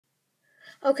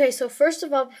Okay, so first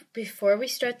of all, before we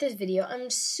start this video, I'm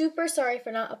super sorry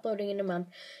for not uploading in a month.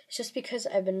 It's just because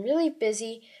I've been really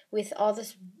busy with all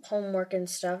this homework and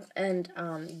stuff, and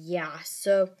yeah,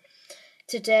 so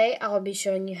today I'll be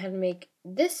showing you how to make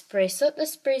this bracelet.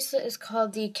 This bracelet is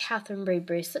called the Katherine braid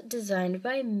bracelet, designed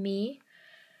by me,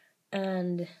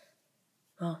 and,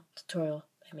 well, tutorial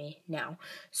by me now.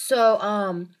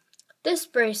 So, this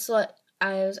bracelet,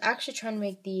 I was actually trying to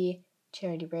make the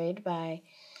charity braid by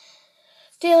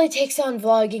Daily Takes on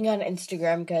Vlogging on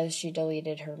Instagram because she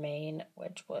deleted her main,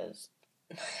 which was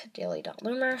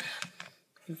daily.loomer,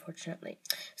 unfortunately.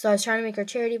 So I was trying to make her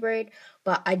charity braid,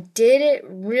 but I did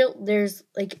it there's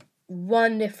like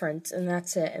one difference, and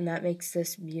that's it, and that makes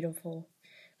this beautiful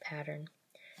pattern.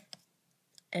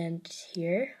 And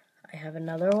here I have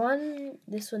another one.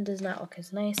 This one does not look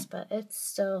as nice, but it's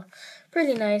still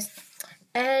pretty nice.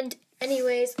 And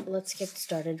anyways, let's get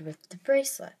started with the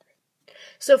bracelet.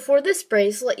 So for this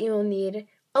bracelet, you will need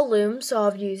a loom. So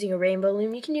I'll be using a rainbow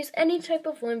loom. You can use any type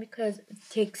of loom because it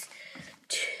takes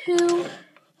 2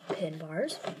 pin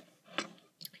bars.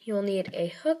 You will need a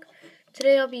hook.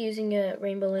 Today I'll be using a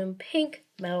rainbow loom pink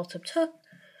metal tipped hook,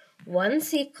 1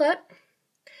 C-clip,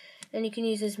 and you can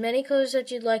use as many colors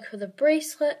as you'd like for the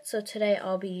bracelet. So today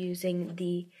I'll be using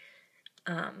the,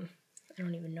 I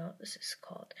don't even know what this is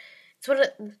called. It's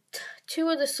 2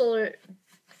 of the solar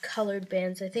colored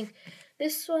bands. I think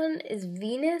this one is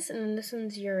Venus and this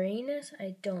one's Uranus.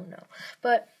 I don't know.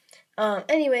 But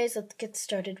anyways, let's get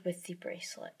started with the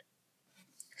bracelet.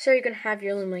 So you're going to have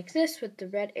your loom like this with the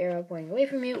red arrow going away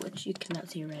from you, which you cannot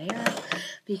see a red arrow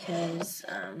because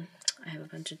I have a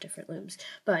bunch of different looms.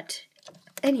 But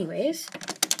anyways,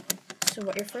 so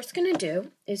what you're first going to do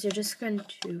is you're just going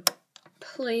to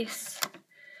place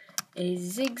a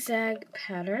zigzag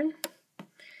pattern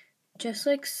just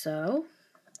like so.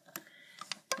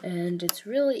 And it's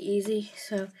really easy,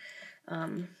 so,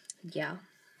 yeah.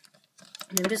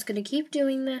 And I'm just going to keep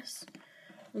doing this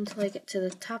until I get to the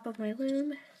top of my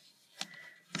loom.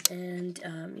 And,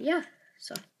 yeah,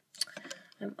 so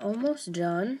I'm almost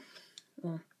done.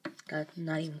 Well,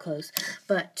 not even close,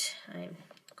 but I'm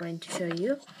going to show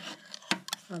you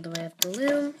all the way up the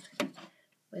loom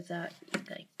without,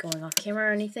 like, going off camera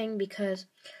or anything, because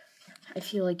I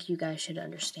feel like you guys should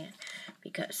understand,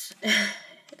 because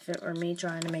if it were me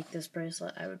trying to make this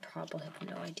bracelet, I would probably have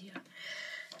no idea.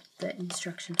 The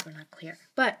instructions were not clear.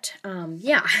 But,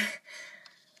 yeah.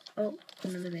 Oh,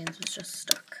 one of the bands was just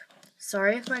stuck.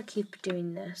 Sorry if I keep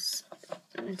doing this.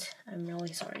 And I'm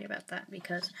really sorry about that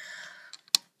because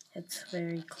it's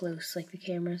very close, like the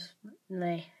cameras.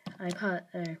 My iPod,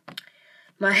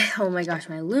 oh my gosh,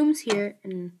 my loom's here,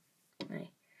 and my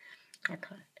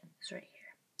iPod is right here.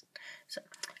 So,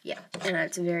 yeah, and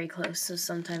it's very close, so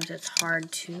sometimes it's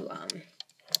hard to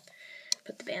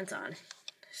put the bands on.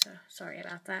 So, sorry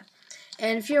about that.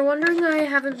 And if you're wondering why I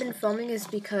haven't been filming, is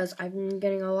because I've been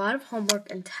getting a lot of homework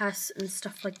and tests and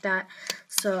stuff like that.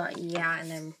 So, yeah,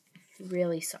 and I'm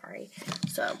really sorry.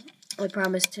 So, I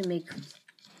promise to make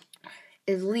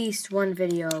at least 1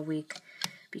 video a week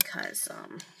because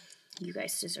you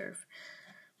guys deserve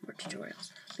more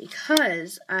tutorials,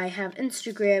 because I have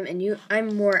Instagram, and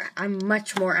I'm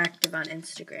much more active on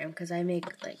Instagram because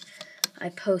I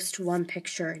post 1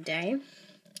 picture a day,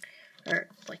 or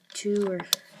like 2 or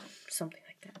something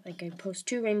like that. Like I post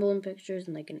 2 rainbow loom pictures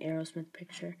and like an Aerosmith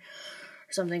picture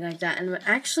or something like that. And I'm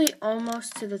actually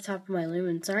almost to the top of my loom,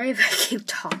 and sorry if I keep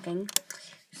talking.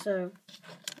 So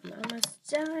I'm almost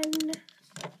done.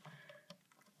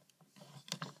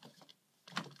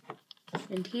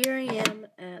 And here I am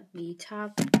at the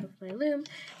top of my loom,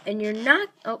 and you're not,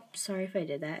 oh, sorry if I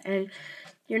did that, and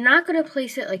you're not going to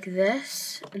place it like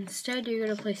this. Instead, you're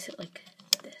going to place it like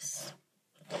this.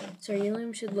 So your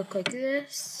loom should look like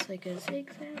this, like a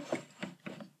zigzag.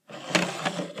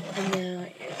 And now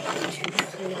you're going to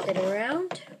flip it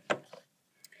around,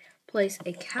 place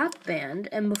a cap band,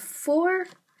 and before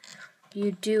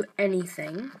you do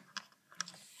anything,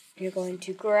 you're going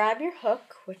to grab your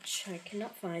hook, which I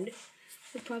cannot find.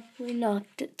 I probably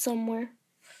knocked it somewhere.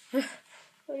 I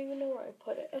don't even know where I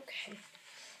put it. Okay.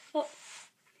 Oh,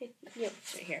 yeah,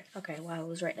 it's right here. Okay, wow, it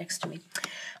was right next to me.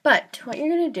 But what you're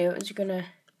going to do is you're going to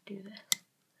do this.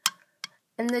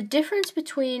 And the difference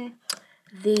between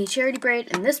the charity braid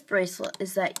and this bracelet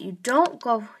is that you don't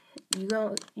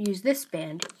use this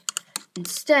band.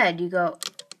 Instead, you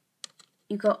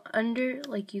go under,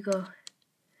 like you go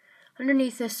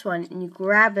underneath this one, and you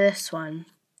grab this one,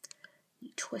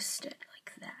 you twist it like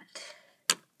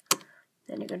that.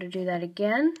 Then you're going to do that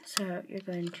again. So you're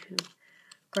going to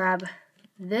grab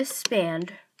this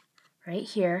band right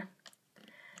here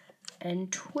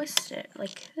and twist it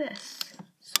like this.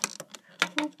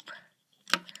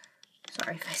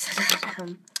 Sorry if I said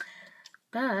that.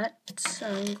 But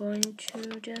I'm going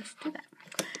to just do that.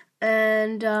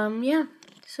 And yeah,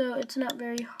 so it's not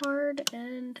very hard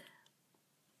and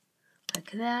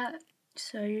like that.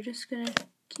 So you're just gonna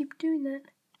keep doing that.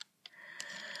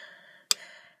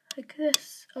 Like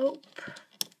this. Oh,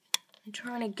 I'm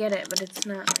trying to get it, but it's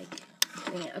not like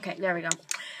doing it. Okay, there we go.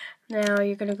 Now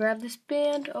you're gonna grab this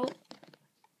band. Oh,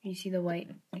 you see the white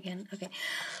again? Okay.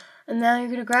 And now you're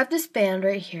gonna grab this band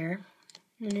right here,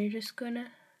 and you're just gonna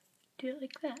do it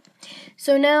like that.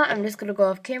 So now I'm just gonna go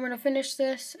off camera to finish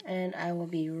this, and I will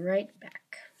be right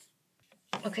back.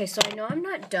 Okay, so I know I'm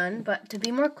not done, but to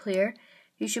be more clear,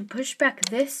 you should push back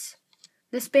this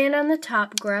band on the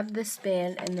top, grab this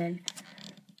band, and then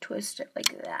twist it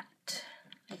like that.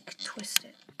 Like twist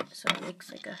it so it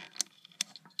makes like a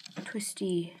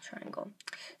twisty triangle.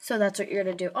 So that's what you're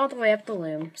gonna do all the way up the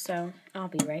loom. So I'll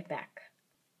be right back.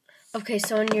 Okay,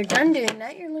 so when you're done doing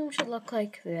that, your loom should look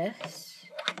like this.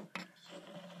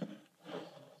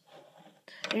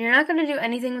 And you're not gonna do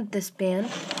anything with this band.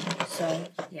 So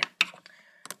yeah.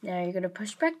 Now you're gonna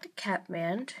push back the cap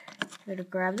band. You're gonna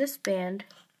grab this band,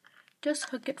 just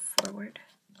hook it forward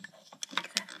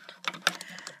like that.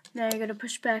 Now you're gonna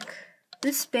push back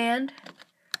this band,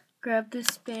 grab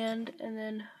this band, and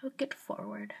then hook it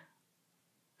forward.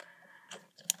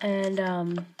 And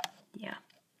yeah,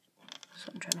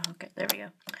 so I'm trying to hook it. There we go.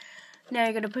 Now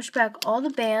you're gonna push back all the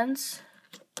bands,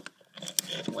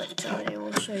 which I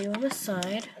will show you on the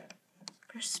side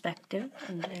perspective,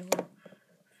 and I will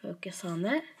focus on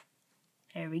that.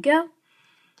 There we go.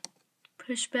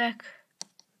 Push back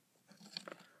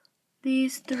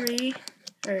these three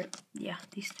bands.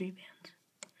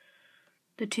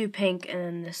 The two pink and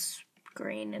then this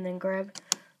green, and then grab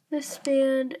this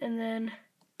band and then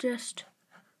just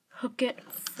hook it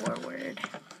forward.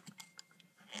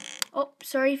 Oh,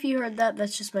 sorry if you heard that.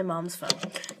 That's just my mom's phone.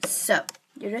 So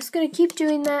you're just gonna keep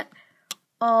doing that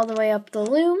all the way up the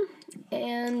loom,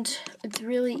 and it's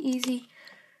really easy.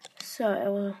 So I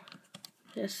will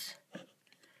just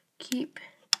keep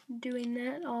doing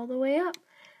that all the way up.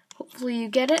 Hopefully you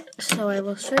get it. So I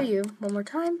will show you one more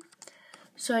time.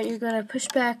 So you're going to push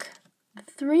back the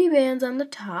 3 bands on the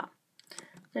top.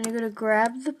 Then you're going to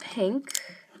grab the pink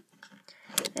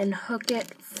and hook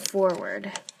it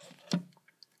forward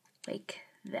like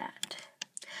that.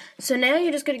 So now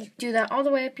you're just going to do that all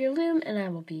the way up your loom, and I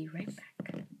will be right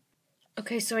back.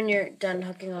 Okay, so when you're done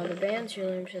hooking all the bands, your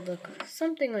loom should look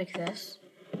something like this.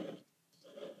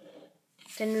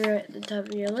 Then you're at the top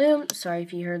of your loom. Sorry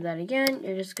if you heard that again.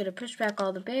 You're just going to push back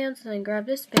all the bands and then grab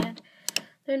this band,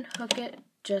 then hook it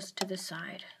just to the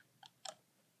side.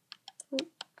 Ooh,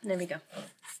 there we go.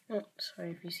 Oh,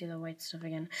 sorry if you see the white stuff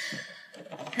again.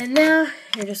 And now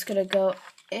you're just going to go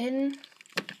in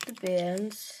the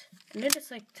bands. And I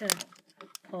just like to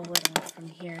pull it off from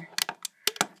here.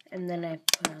 And then I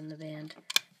put on the band.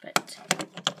 But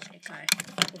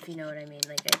if you know what I mean,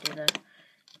 like I do the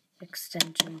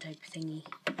extension type thingy.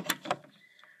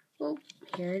 Oh,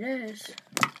 here it is.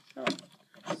 Oh,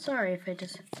 sorry if I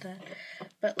just hit that.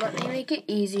 But let me make it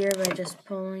easier by just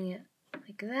pulling it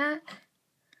like that.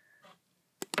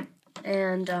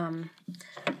 And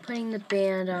putting the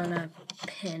band on a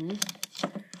pin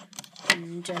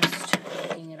and just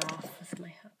hooking it off with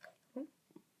my hook. Oh.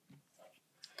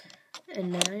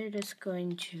 And now you're just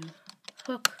going to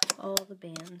hook all the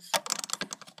bands.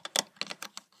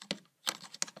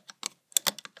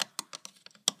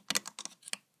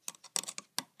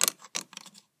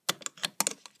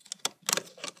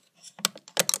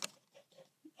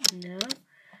 Now,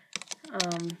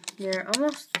 you're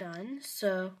almost done,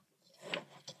 so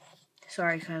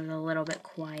sorry if I'm a little bit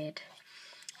quiet.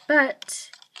 But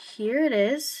here it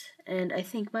is, and I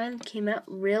think mine came out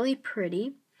really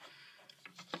pretty.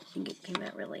 I think it came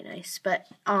out really nice. But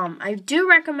I do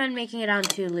recommend making it on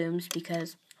 2 looms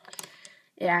because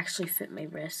it actually fit my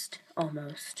wrist,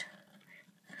 almost.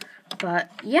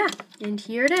 But yeah, and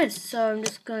here it is. So I'm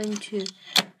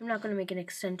not going to make an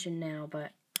extension now,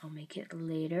 but I'll make it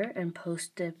later and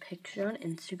post a picture on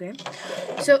Instagram.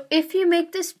 So if you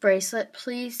make this bracelet,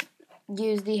 please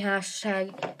use the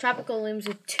hashtag Tropical Looms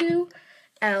with 2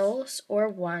 L's or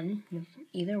 1,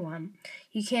 either one.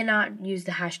 You cannot use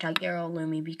the hashtag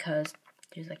ArrowLoomy because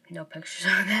there's like no pictures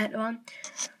on that one.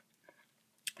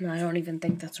 No, I don't even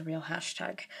think that's a real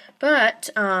hashtag. But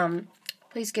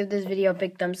please give this video a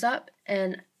big thumbs up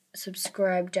and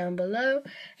subscribe down below.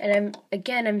 And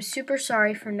I'm super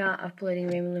sorry for not uploading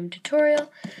Rainbow Loom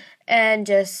tutorial, and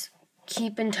just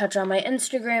keep in touch on my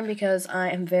Instagram because I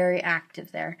am very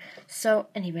active there. So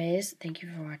anyways, thank you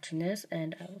for watching this,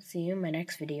 and I will see you in my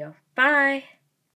next video. Bye!